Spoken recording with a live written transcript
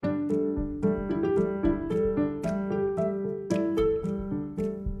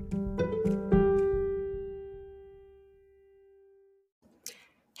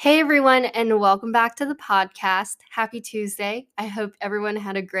Hey everyone, and welcome back to the podcast. Happy Tuesday. I hope everyone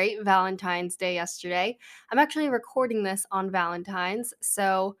had a great Valentine's Day yesterday. I'm actually recording this on Valentine's,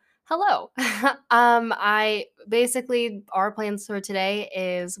 so hello. I basically our plans for today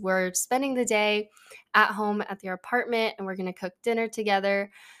is we're spending the day at home at their apartment and we're gonna cook dinner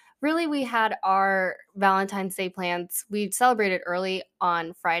together. Really, we had our Valentine's Day plans. We celebrated early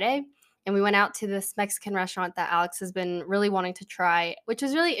on Friday and we went out to this Mexican restaurant that Alex has been really wanting to try, which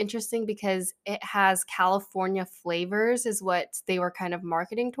is really interesting because it has California flavors, is what they were kind of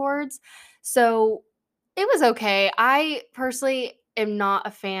marketing towards. So it was okay. I personally am not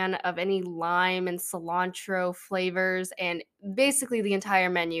a fan of any lime and cilantro flavors, and basically the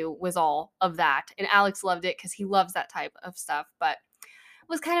entire menu was all of that. And Alex loved it because he loves that type of stuff, but it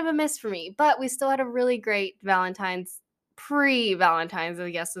was kind of a miss for me. But we still had a really great Valentine's pre-Valentine's, I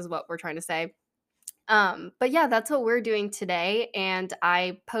guess is what we're trying to say. But yeah, that's what we're doing today. And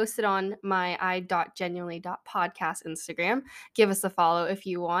I posted on my i.genuinely.podcast Instagram. Give us a follow if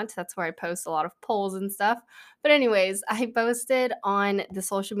you want. That's where I post a lot of polls and stuff. But anyways, I posted on the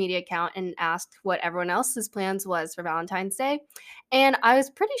social media account and asked what everyone else's plans was for Valentine's Day. And I was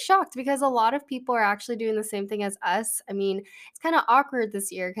pretty shocked because a lot of people are actually doing the same thing as us. I mean, it's kind of awkward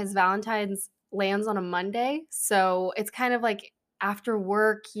this year because Valentine's lands on a Monday. So it's kind of like after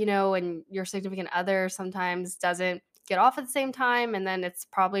work, and your significant other sometimes doesn't get off at the same time, and then it's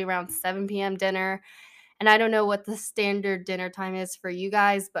probably around 7 p.m. dinner. And I don't know what the standard dinner time is for you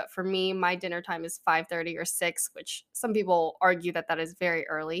guys, but for me, my dinner time is 5:30 or 6, which some people argue that that is very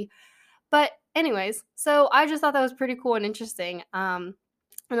early. But anyways, so I just thought that was pretty cool and interesting.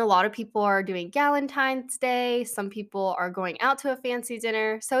 And a lot of people are doing Galentine's Day. Some people are going out to a fancy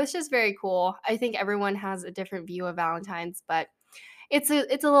dinner. So it's just very cool. I think everyone has a different view of Valentine's, but it's a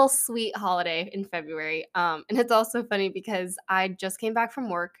little sweet holiday in February. And it's also funny because I just came back from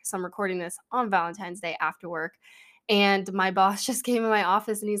work, so I'm recording this on Valentine's Day after work, and my boss just came in my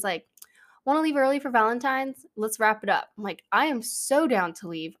office and he's like, "Want to leave early for Valentine's? Let's wrap it up." I'm like, "I am so down to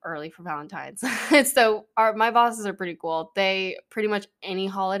leave early for Valentine's." So our my bosses are pretty cool. They pretty much any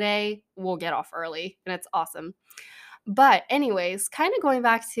holiday will get off early, and it's awesome. But anyways, kind of going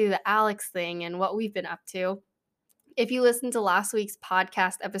back to the Alex thing and what we've been up to, if you listened to last week's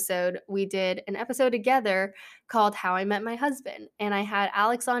podcast episode, we did an episode together called How I Met My Husband. And I had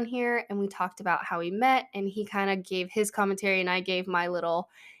Alex on here and we talked about how we met, and he kind of gave his commentary and I gave my little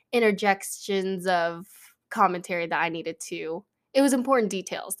interjections of commentary that I needed to. It was important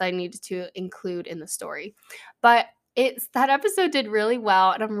details that I needed to include in the story. But it's that episode did really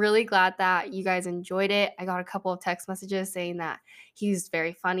well, and I'm really glad that you guys enjoyed it. I got a couple of text messages saying that he's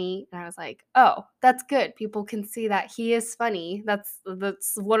very funny, and I was like, "Oh, that's good. People can see that he is funny." That's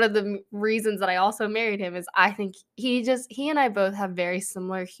one of the reasons that I also married him, is I think he and I both have very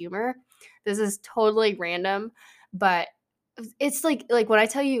similar humor. This is totally random, but it's like when I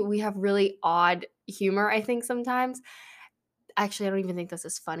tell you we have really odd humor, I think sometimes. Actually, I don't even think this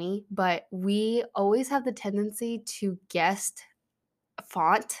is funny, but we always have the tendency to guess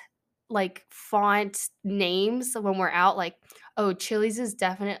font, like font names when we're out, like, "Oh, Chili's is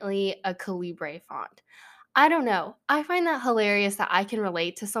definitely a Calibre font." I don't know. I find that hilarious that I can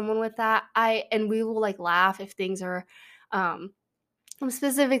relate to someone with that. I and we will, like, laugh if things are, um I'm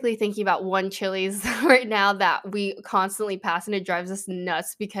specifically thinking about one Chili's right now that we constantly pass, and it drives us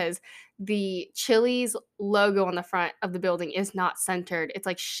nuts because the Chili's logo on the front of the building is not centered. It's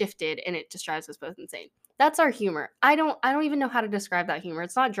like shifted and it just drives us both insane. That's our humor. I don't even know how to describe that humor.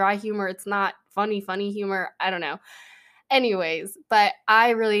 It's not dry humor, it's not funny humor. I don't know. Anyways, but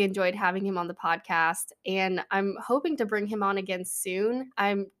I really enjoyed having him on the podcast, and I'm hoping to bring him on again soon.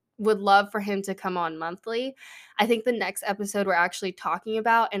 I would love for him to come on monthly. I think the next episode we're actually talking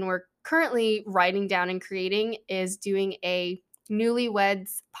about, and we're currently writing down and creating, is doing a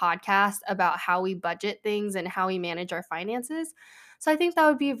newlyweds podcast about how we budget things and how we manage our finances. So I think that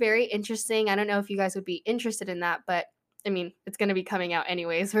would be very interesting. I don't know if you guys would be interested in that, but I mean, it's going to be coming out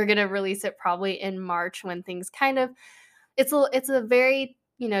anyways. We're going to release it probably in March when things kind of it's a very,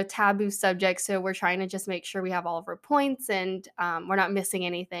 taboo subject, so we're trying to just make sure we have all of our points and, we're not missing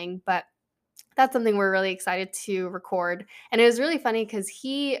anything, but that's something we're really excited to record, and it was really funny because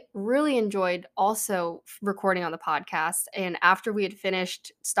he really enjoyed also recording on the podcast, and after we had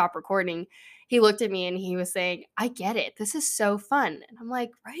finished stop recording, he looked at me and he was saying, "I get it. This is so fun." And I'm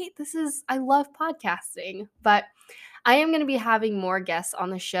like, "Right? I love podcasting." But I am gonna be having more guests on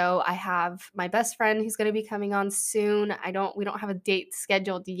the show. I have my best friend who's gonna be coming on soon. We don't have a date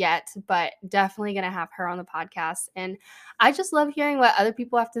scheduled yet, but definitely gonna have her on the podcast. And I just love hearing what other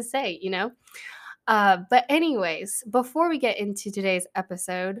people have to say, you know? But anyways, before we get into today's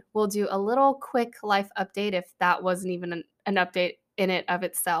episode, we'll do a little quick life update if that wasn't even an update in it of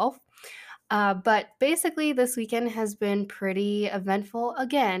itself. But basically, this weekend has been pretty eventful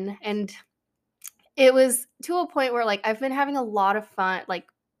again, and it was to a point where, like, I've been having a lot of fun, like,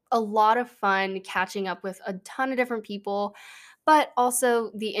 a lot of fun catching up with a ton of different people, but also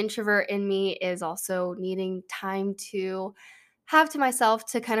the introvert in me is also needing time to have to myself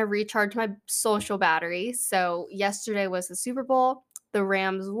to kind of recharge my social battery. So yesterday was the Super Bowl. The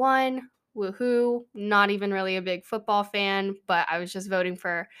Rams won. Woohoo. Not even really a big football fan, but I was just voting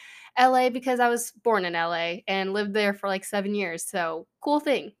for LA because I was born in LA and lived there for like 7 years. So cool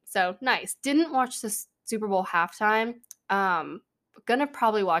thing. So nice. Didn't watch the Super Bowl halftime. Gonna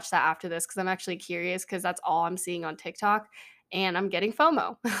probably watch that after this because I'm actually curious because that's all I'm seeing on TikTok and I'm getting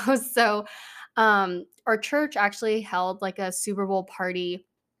FOMO. So our church actually held like a Super Bowl party,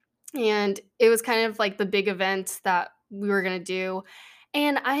 and it was kind of like the big event that we were gonna do.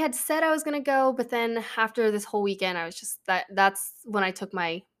 And I had said I was gonna go, but then after this whole weekend, I was just that's when I took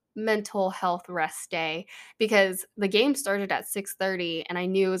my mental health rest day because the game started at 6:30 and I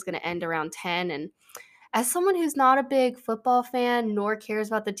knew it was gonna end around 10. And as someone who's not a big football fan nor cares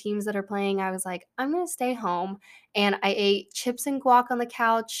about the teams that are playing, I was like, I'm going to stay home. And I ate chips and guac on the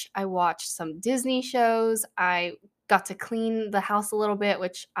couch. I watched some Disney shows. I got to clean the house a little bit,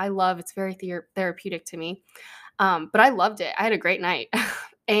 which I love. It's very therapeutic to me. But I loved it. I had a great night.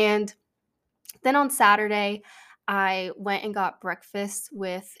 And then on Saturday, I went and got breakfast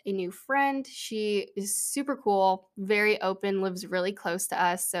with a new friend. She is super cool, very open, lives really close to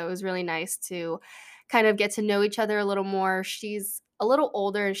us. So it was really nice to kind of get to know each other a little more. She's a little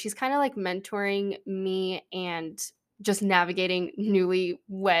older and she's kind of like mentoring me and just navigating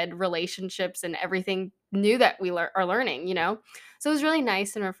newlywed relationships and everything new that we are learning. So it was really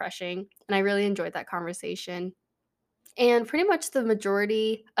nice and refreshing. And I really enjoyed that conversation. And pretty much the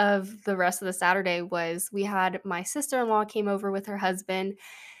majority of the rest of the Saturday was we had my sister-in-law came over with her husband,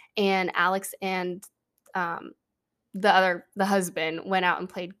 and Alex and, um, the husband went out and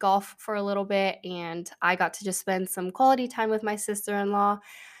played golf for a little bit, and I got to just spend some quality time with my sister-in-law.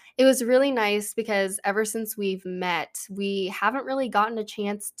 It was really nice because ever since we've met, we haven't really gotten a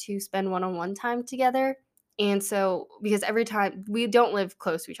chance to spend one-on-one time together, and so because every time we don't live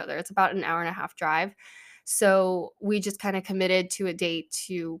close to each other, it's about an hour and a half drive, so we just kinda committed to a date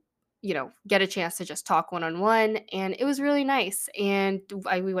to, get a chance to just talk one-on-one, and it was really nice, and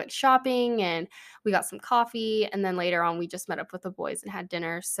we went shopping, and we got some coffee, and then later on, we just met up with the boys and had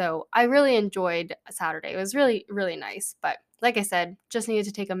dinner, so I really enjoyed Saturday. It was really, really nice, but like I said, just needed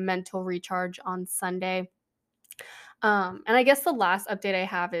to take a mental recharge on Sunday. And I guess the last update I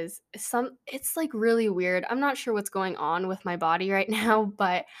have is it's like really weird. I'm not sure what's going on with my body right now,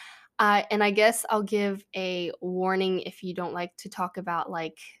 but and I guess I'll give a warning if you don't like to talk about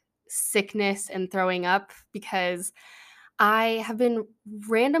like sickness and throwing up because I have been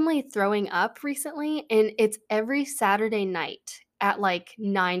randomly throwing up recently, and it's every Saturday night at like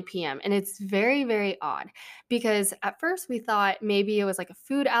 9 p.m. And it's very, very odd because at first we thought maybe it was like a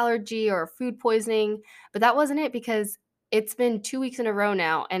food allergy or food poisoning, but that wasn't it because it's been 2 weeks in a row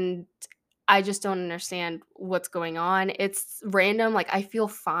now. And I just don't understand what's going on. It's random. Like I feel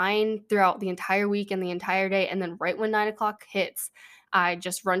fine throughout the entire week and the entire day. And then right when 9 o'clock hits, I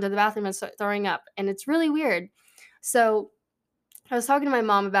just run to the bathroom and start throwing up. And it's really weird. So I was talking to my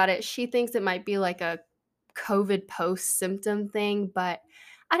mom about it. She thinks it might be like a COVID post symptom thing, but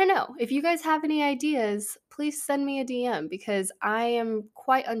I don't know. If you guys have any ideas, please send me a DM because I am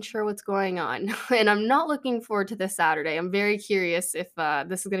quite unsure what's going on. And I'm not looking forward to this Saturday. I'm very curious if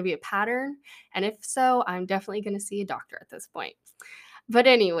this is going to be a pattern. And if so, I'm definitely going to see a doctor at this point. But,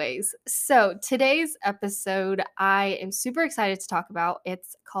 anyways, so today's episode, I am super excited to talk about.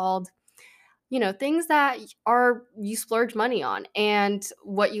 It's called things that are you splurge money on and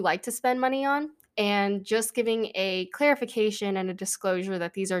what you like to spend money on, and just giving a clarification and a disclosure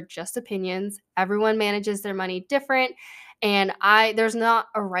that these are just opinions. Everyone manages their money different, and there's not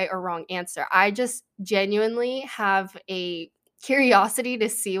a right or wrong answer. I just genuinely have a curiosity to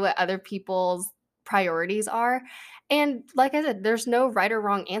see what other people's priorities are. And like I said, there's no right or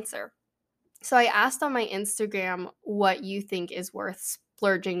wrong answer. So I asked on my Instagram what you think is worth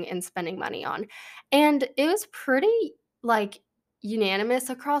splurging and spending money on. And it was pretty like unanimous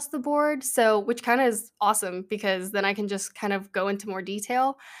across the board. So which kind of is awesome because then I can just kind of go into more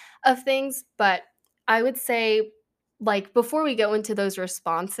detail of things. But I would say like before we go into those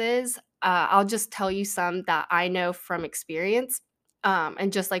responses, I'll just tell you some that I know from experience.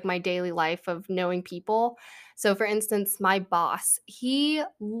 and just like my daily life of knowing people. So, for instance, my boss, he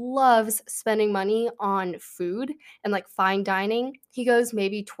loves spending money on food and like fine dining. He goes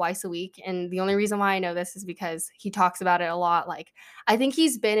maybe twice a week. And the only reason why I know this is because he talks about it a lot. Like, I think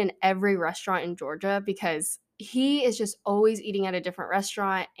he's been in every restaurant in Georgia because he is just always eating at a different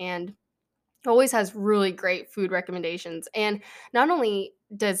restaurant and always has really great food recommendations. And not only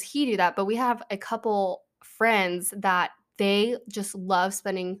does he do that, but we have a couple friends that they just love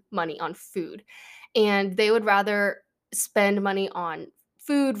spending money on food. And they would rather spend money on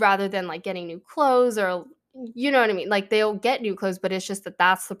food rather than like getting new clothes or you know what I mean? Like they'll get new clothes, but it's just that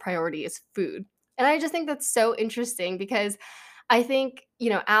that's the priority is food. And I just think that's so interesting because I think,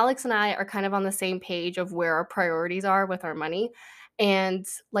 Alex and I are kind of on the same page of where our priorities are with our money. And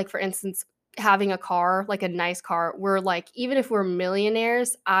like for instance, having a car, like a nice car, we're like, even if we're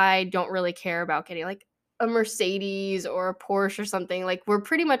millionaires, I don't really care about getting like a Mercedes or a Porsche or something. Like we're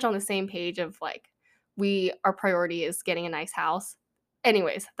pretty much on the same page of like our priority is getting a nice house.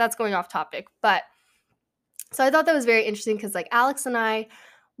 Anyways, that's going off topic. But so I thought that was very interesting because like Alex and I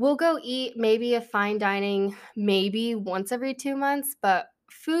will go eat maybe a fine dining maybe once every 2 months, but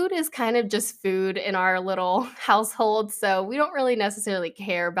food is kind of just food in our little household. So we don't really necessarily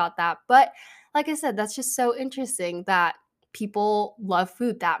care about that. But like I said, that's just so interesting that people love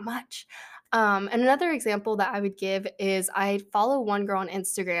food that much. And another example that I would give is I follow one girl on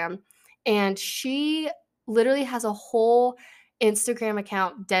Instagram and she literally has a whole Instagram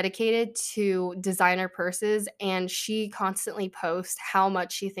account dedicated to designer purses, and she constantly posts how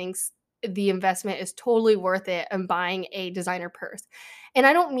much she thinks the investment is totally worth it in buying a designer purse. And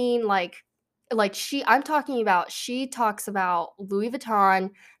I don't mean like I'm talking about she talks about Louis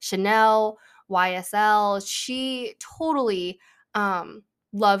Vuitton, Chanel, YSL. She totally um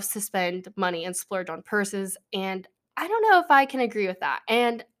loves to spend money and splurge on purses and I don't know if I can agree with that.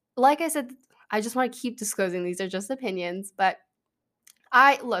 And like I said, I just want to keep disclosing these are just opinions, but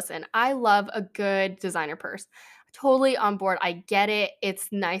I love a good designer purse. Totally on board. I get it. It's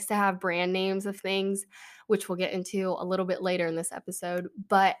nice to have brand names of things, which we'll get into a little bit later in this episode.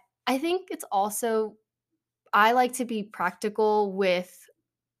 But I think it's also, I like to be practical with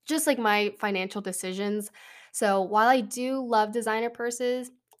just like my financial decisions. So while I do love designer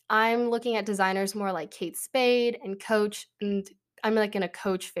purses, I'm looking at designers more like Kate Spade and Coach, and I'm like in a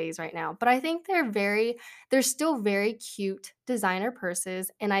Coach phase right now. But I think they're still very cute designer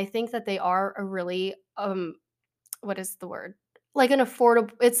purses, and I think that they are a really what is the word? Like an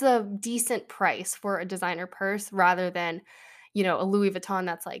affordable. It's a decent price for a designer purse rather than, a Louis Vuitton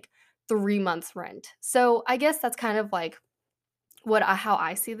that's like 3 months rent. So I guess that's kind of like how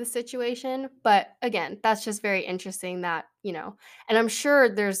I see the situation, but again, that's just very interesting that, and I'm sure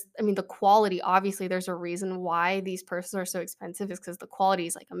the quality, obviously there's a reason why these purses are so expensive is because the quality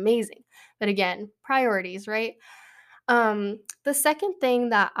is like amazing. But again, priorities, right? The second thing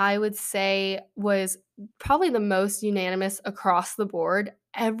that I would say was probably the most unanimous across the board.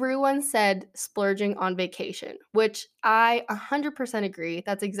 Everyone said splurging on vacation, which I 100% agree.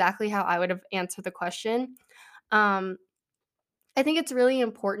 That's exactly how I would have answered the question. Um, I think it's really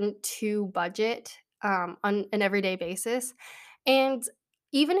important to budget on an everyday basis. And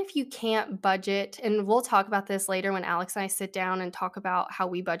even if you can't budget, and we'll talk about this later when Alex and I sit down and talk about how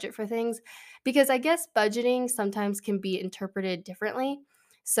we budget for things, because I guess budgeting sometimes can be interpreted differently.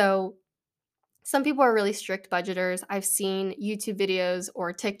 So some people are really strict budgeters. I've seen YouTube videos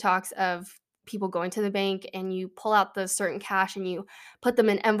or TikToks of people going to the bank and you pull out the certain cash and you put them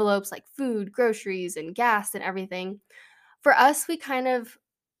in envelopes like food, groceries, and gas and everything. For us, we kind of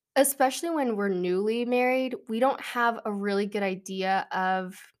especially when we're newly married, we don't have a really good idea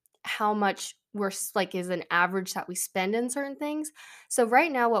of how much like is an average that we spend in certain things. So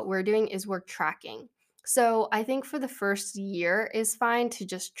right now what we're doing is we're tracking. So I think for the first year is fine to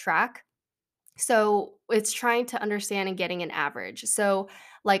just track so it's trying to understand and getting an average. So,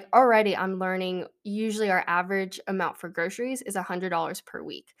 like already, I'm learning usually our average amount for groceries is $100 per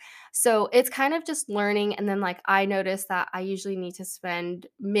week. So it's kind of just learning. And then, like, I notice that I usually need to spend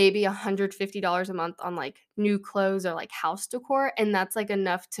maybe $150 a month on like new clothes or like house decor. And that's like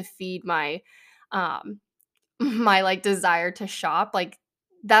enough to feed um, my, like, desire to shop, like,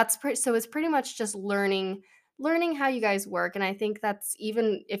 so it's pretty much just learning how you guys work, and I think that's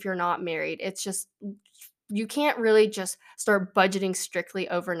even if you're not married, it's just you can't really just start budgeting strictly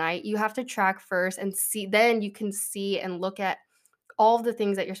overnight. You have to track first and see then you can see and look at all of the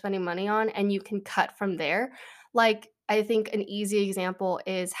things that you're spending money on, and you can cut from there. Like, I think an easy example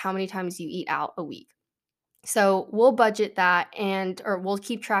is how many times you eat out a week. So we'll budget that or we'll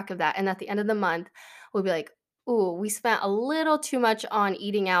keep track of that. And at the end of the month, we'll be like, Ooh, we spent a little too much on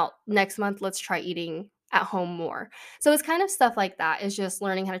eating out. Next month, let's try eating at home more. So it's kind of stuff like that. Is just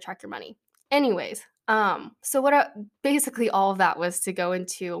learning how to track your money. Anyways, so basically all of that was to go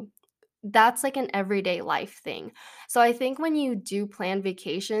into that's like an everyday life thing. So I think when you do plan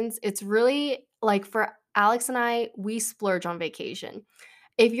vacations, it's really like for Alex and I, we splurge on vacation.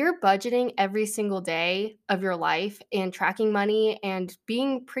 If you're budgeting every single day of your life and tracking money and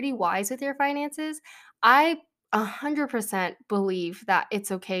being pretty wise with your finances, I 100% believe that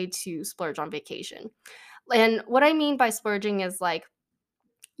it's okay to splurge on vacation. And what I mean by splurging is like,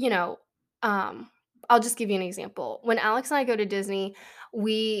 you know, um, I'll just give you an example. When Alex and I go to Disney,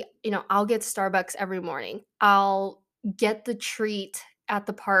 I'll get Starbucks every morning. I'll get the treat at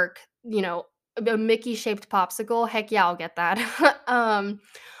the park, a Mickey shaped popsicle. Heck yeah, I'll get that.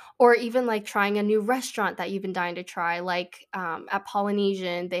 Or even like trying a new restaurant that you've been dying to try. Like at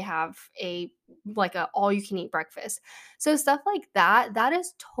Polynesian, they have a all you can eat breakfast. So stuff like that, that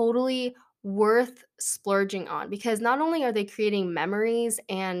is totally worth splurging on because not only are they creating memories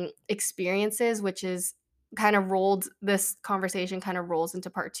and experiences, which is kind of rolled this conversation kind of rolls into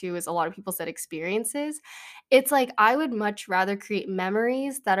part two, is a lot of people said experiences. It's like I would much rather create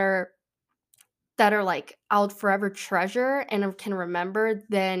memories that are like I'll forever treasure and can remember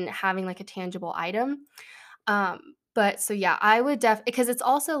than having like a tangible item. But so yeah, I would because it's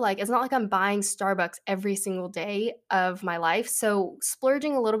also like it's not like I'm buying Starbucks every single day of my life. So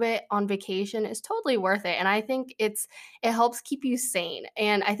splurging a little bit on vacation is totally worth it. And I think it helps keep you sane.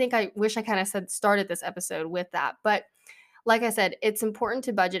 And I think I wish I kind of said started this episode with that. But like I said, it's important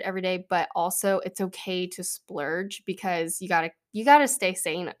to budget every day, but also it's okay to splurge because you gotta stay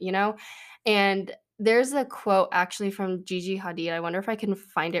sane, you know? And there's a quote actually from Gigi Hadid. I wonder if I can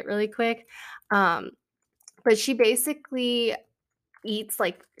find it really quick. Um, but she basically eats,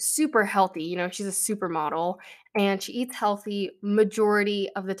 like, super healthy, she's a supermodel, and she eats healthy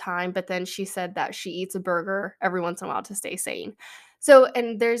majority of the time, but then she said that she eats a burger every once in a while to stay sane. So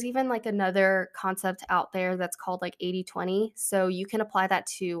and there's even, like, another concept out there that's called, like, 80/20, so you can apply that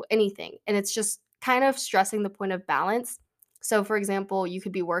to anything, and it's just kind of stressing the point of balance. So, for example, you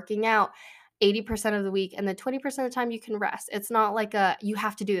could be working out 80% of the week, and then 20% of the time you can rest. It's not like a, "You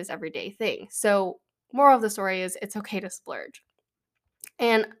have to do this every day" thing. So, moral of the story is it's okay to splurge.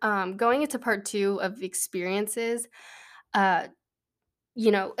 And, going into part 2 of experiences, uh,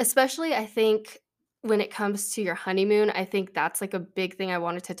 especially I think when it comes to your honeymoon, I think that's, like, a big thing I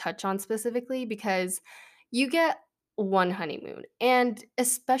wanted to touch on specifically because you get 1 honeymoon, and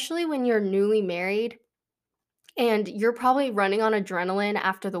especially when you're newly married and you're probably running on adrenaline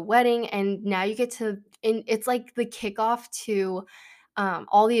after the wedding, and now you get to and it's like the kickoff to,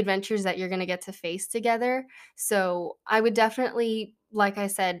 all the adventures that you're gonna get to face together. So, I would definitely, like I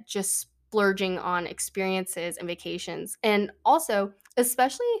said, just splurging on experiences and vacations. And also,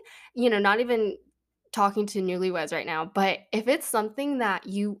 especially, not even talking to newlyweds right now, but if it's something that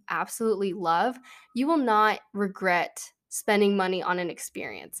you absolutely love, you will not regret spending money on an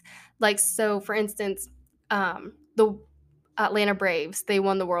experience. Like, so for instance, the Atlanta Braves, they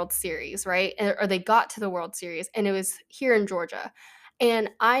won the World Series, right? Or they got to the World Series, and it was here in Georgia.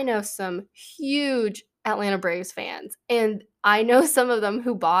 And I know some huge Atlanta Braves fans, and I know some of them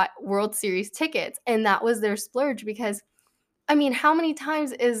who bought World Series tickets, and that was their splurge because I mean, how many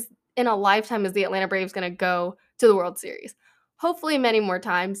times is in a lifetime is the Atlanta Braves gonna go to the World Series? Hopefully many more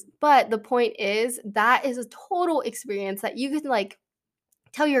times, but the point is that is a total experience that you can, like,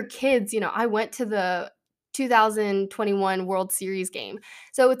 tell your kids, "I went to the 2021 World Series game."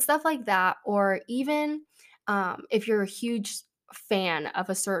 So it's stuff like that, or even, if you're a huge fan of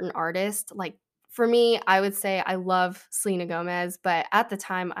a certain artist, like, for me, I would say I love Selena Gomez, but at the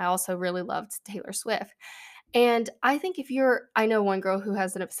time, I also really loved Taylor Swift. And I think I know one girl who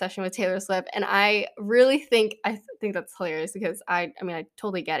has an obsession with Taylor Swift, and I really think that's hilarious because I mean, I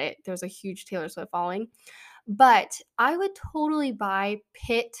totally get it. There's a huge Taylor Swift following. But I would totally buy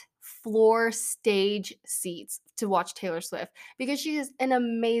pit floor stage seats to watch Taylor Swift because she is an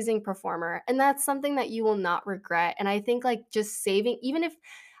amazing performer, and that's something that you will not regret. And I think, like, just saving even if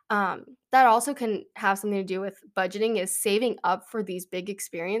that also can have something to do with budgeting is saving up for these big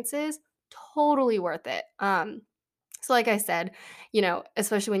experiences, totally worth it. So like I said,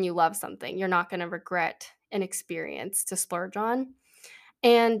 especially when you love something, you're not gonna regret an experience to splurge on.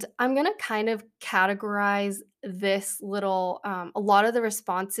 And I'm gonna kind of categorize a lot of the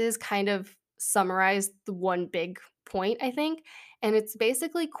responses kind of summarize the one big point, I think. And it's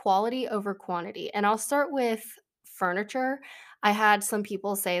basically quality over quantity. And I'll start with furniture. I had some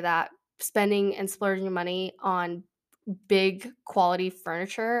people say that spending and splurging money on big quality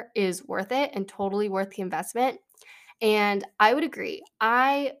furniture is worth it and totally worth the investment. And I would agree.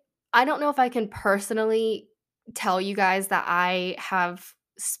 I don't know if I can personally tell you guys that I have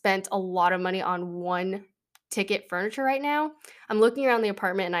spent a lot of money on one ticket furniture right now. I'm looking around the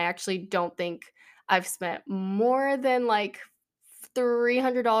apartment and I actually don't think I've spent more than like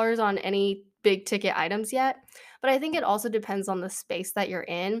 $300 on any big ticket items yet. But I think it also depends on the space that you're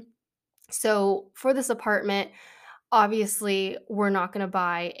in. So for this apartment, obviously, we're not gonna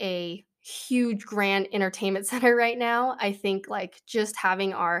buy a huge grand entertainment center right now. I think, like, just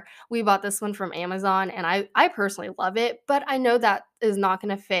having our we bought this one from Amazon, and I personally love it, but I know that is not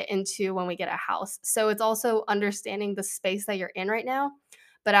gonna fit into when we get a house. So it's also understanding the space that you're in right now.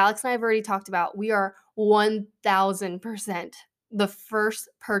 But Alex and I have already talked about we are 1000% the first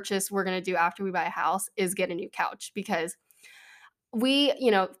purchase we're gonna do after we buy a house is get a new couch because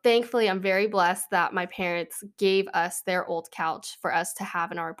thankfully, I'm very blessed that my parents gave us their old couch for us to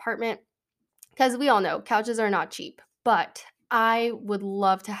have in our apartment because we all know couches are not cheap. But I would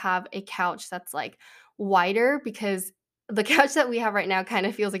love to have a couch that's like wider because the couch that we have right now kind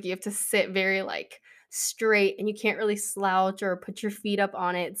of feels like you have to sit very like straight and you can't really slouch or put your feet up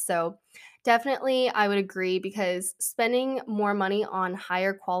on it. So, definitely, I would agree because spending more money on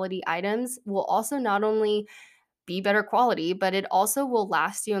higher quality items will also not only be better quality, but it also will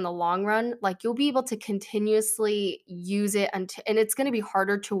last you in the long run. Like you'll be able to continuously use it until, and it's going to be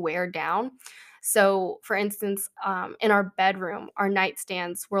harder to wear down. So, for instance, in our bedroom, our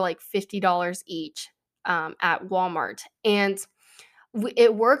nightstands were like $50 each at Walmart, and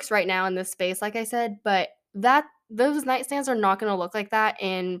it works right now in this space, like I said, but those nightstands are not going to look like that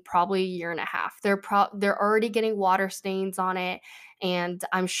in probably a year and a half. They're already getting water stains on it, and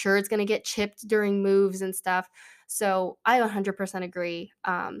I'm sure it's going to get chipped during moves and stuff. So I 100% agree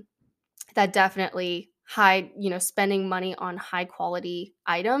that definitely spending money on high quality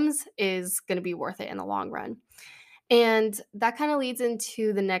items is going to be worth it in the long run. And that kind of leads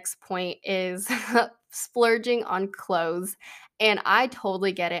into the next point is splurging on clothes. And I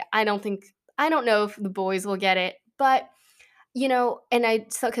totally get it. I don't know if the boys will get it, but and I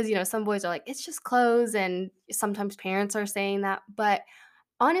so cuz some boys are like it's just clothes and sometimes parents are saying that, but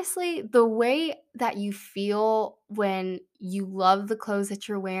honestly, the way that you feel when you love the clothes that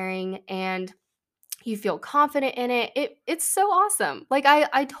you're wearing and you feel confident in it. It's so awesome. Like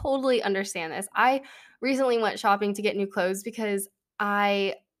I totally understand this. I recently went shopping to get new clothes because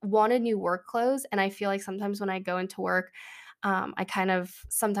I wanted new work clothes and I feel like sometimes when I go into work I kind of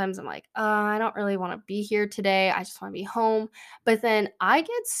sometimes I'm like, I don't really want to be here today. I just want to be home. But then I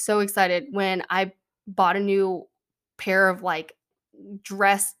get so excited when I bought a new pair of like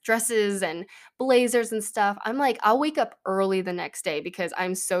dresses and blazers and stuff. I'm like, I'll wake up early the next day because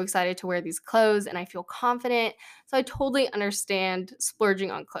I'm so excited to wear these clothes and I feel confident. So I totally understand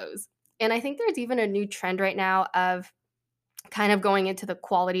splurging on clothes. And I think there's even a new trend right now of kind of going into the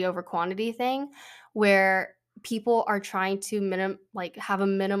quality over quantity thing where people are trying to have a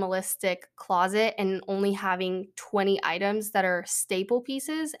minimalistic closet and only having 20 items that are staple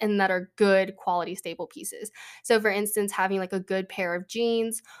pieces and that are good quality staple pieces. So for instance, having like a good pair of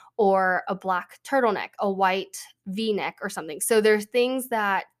jeans or a black turtleneck, a white V-neck or something. So there's things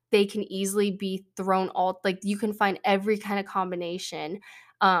that they can easily be thrown all like you can find every kind of combination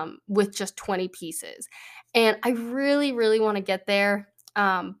with just 20 pieces. And I really, really wanna get there,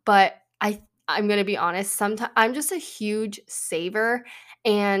 but I'm gonna be honest, sometimes I'm just a huge saver,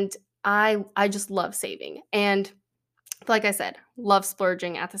 and I just love saving, and like I said, love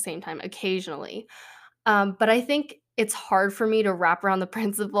splurging at the same time occasionally. But I think it's hard for me to wrap around the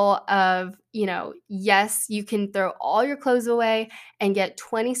principle of, yes, you can throw all your clothes away and get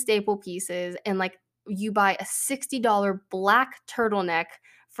 20 staple pieces and like you buy a $60 black turtleneck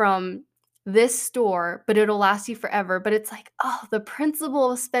from this store, but it'll last you forever. But it's like, oh, the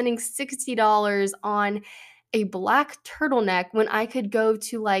principle of spending $60 on a black turtleneck when I could go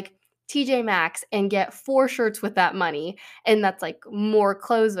to like TJ Maxx and get 4 shirts with that money, and that's, like, more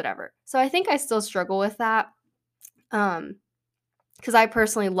clothes, whatever. So I think I still struggle with that, um, because I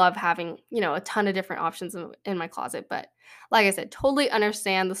personally love having, a ton of different options in my closet, but like I said, totally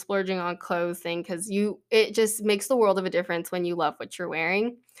understand the splurging on clothes thing because it just makes the world of a difference when you love what you're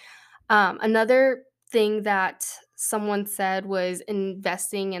wearing. Another thing that someone said was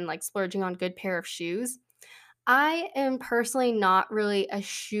investing and, like, splurging on good pair of shoes. I am personally not really a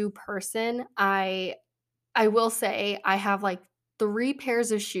shoe person. I will say I have, like, 3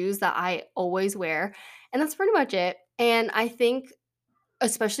 pairs of shoes that I always wear, and that's pretty much it, and I think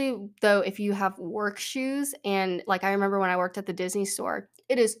especially though if you have work shoes, and like I remember when I worked at the Disney store,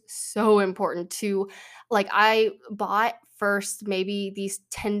 it is so important to like I bought first maybe these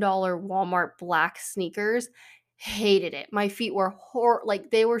 $10 Walmart black sneakers. Hated it. My feet were like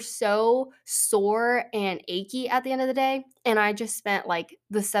they were so sore and achy at the end of the day, and I just spent like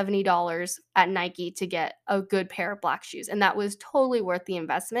the $70 at Nike to get a good pair of black shoes, and that was totally worth the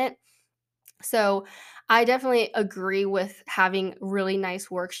investment. So, I definitely agree with having really nice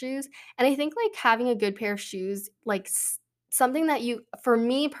work shoes, and I think, like, having a good pair of shoes, like, something that you for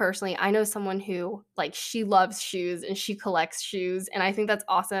me personally, I know someone who, like, she loves shoes and she collects shoes, and I think that's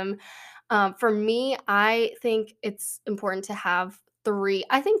awesome. For me, I think it's important to have 3.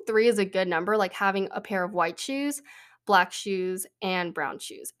 I think 3 is a good number, like, having a pair of white shoes, black shoes, and brown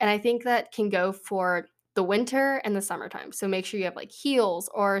shoes, and I think that can go for the winter and the summertime. So make sure you have like heels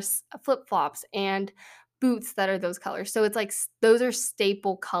or flip-flops and boots that are those colors. So it's like those are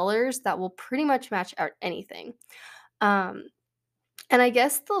staple colors that will pretty much match out anything. Um, and I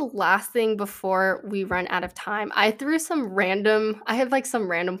guess the last thing before we run out of time, I had like some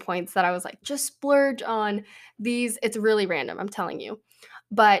random points that I was like, just splurge on these. It's really random, I'm telling you.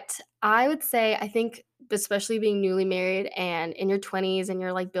 But I would say, I think, especially being newly married and in your 20s and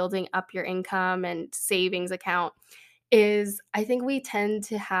you're like building up your income and savings account, is I think we tend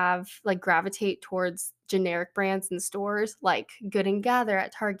to have like gravitate towards generic brands in stores like Good and Gather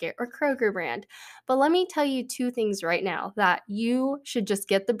at Target or Kroger brand. But let me tell you two things right now that you should just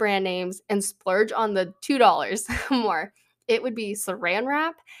get the brand names and splurge on the $2 more. It would be Saran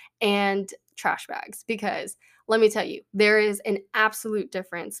wrap and trash bags because let me tell you, there is an absolute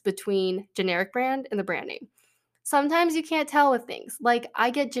difference between generic brand and the brand name. Sometimes you can't tell with things. Like, I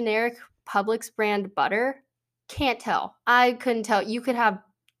get generic Publix brand butter, can't tell. I couldn't tell. You could have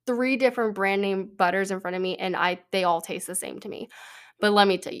 3 different brand name butters in front of me, and they all taste the same to me. But let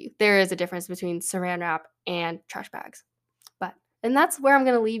me tell you, there is a difference between Saran wrap and trash bags. But and that's where I'm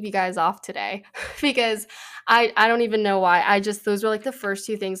gonna leave you guys off today because I don't even know why. I just those were, like, the first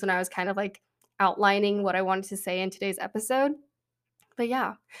 2 things when I was kind of, like, outlining what I wanted to say in today's episode. But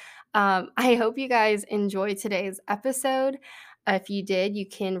yeah, I hope you guys enjoyed today's episode. If you did, you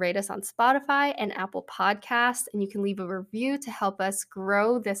can rate us on Spotify and Apple Podcasts, and you can leave a review to help us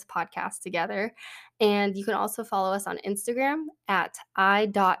grow this podcast together. And you can also follow us on Instagram at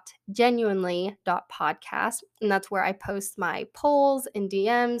i.genuinely.podcast. And that's where I post my polls and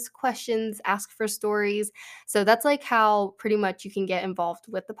DMs, questions, ask for stories. So that's like how pretty much you can get involved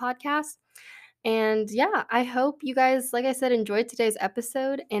with the podcast. And yeah, I hope you guys, like I said, enjoyed today's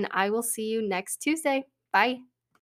episode, and I will see you next Tuesday. Bye.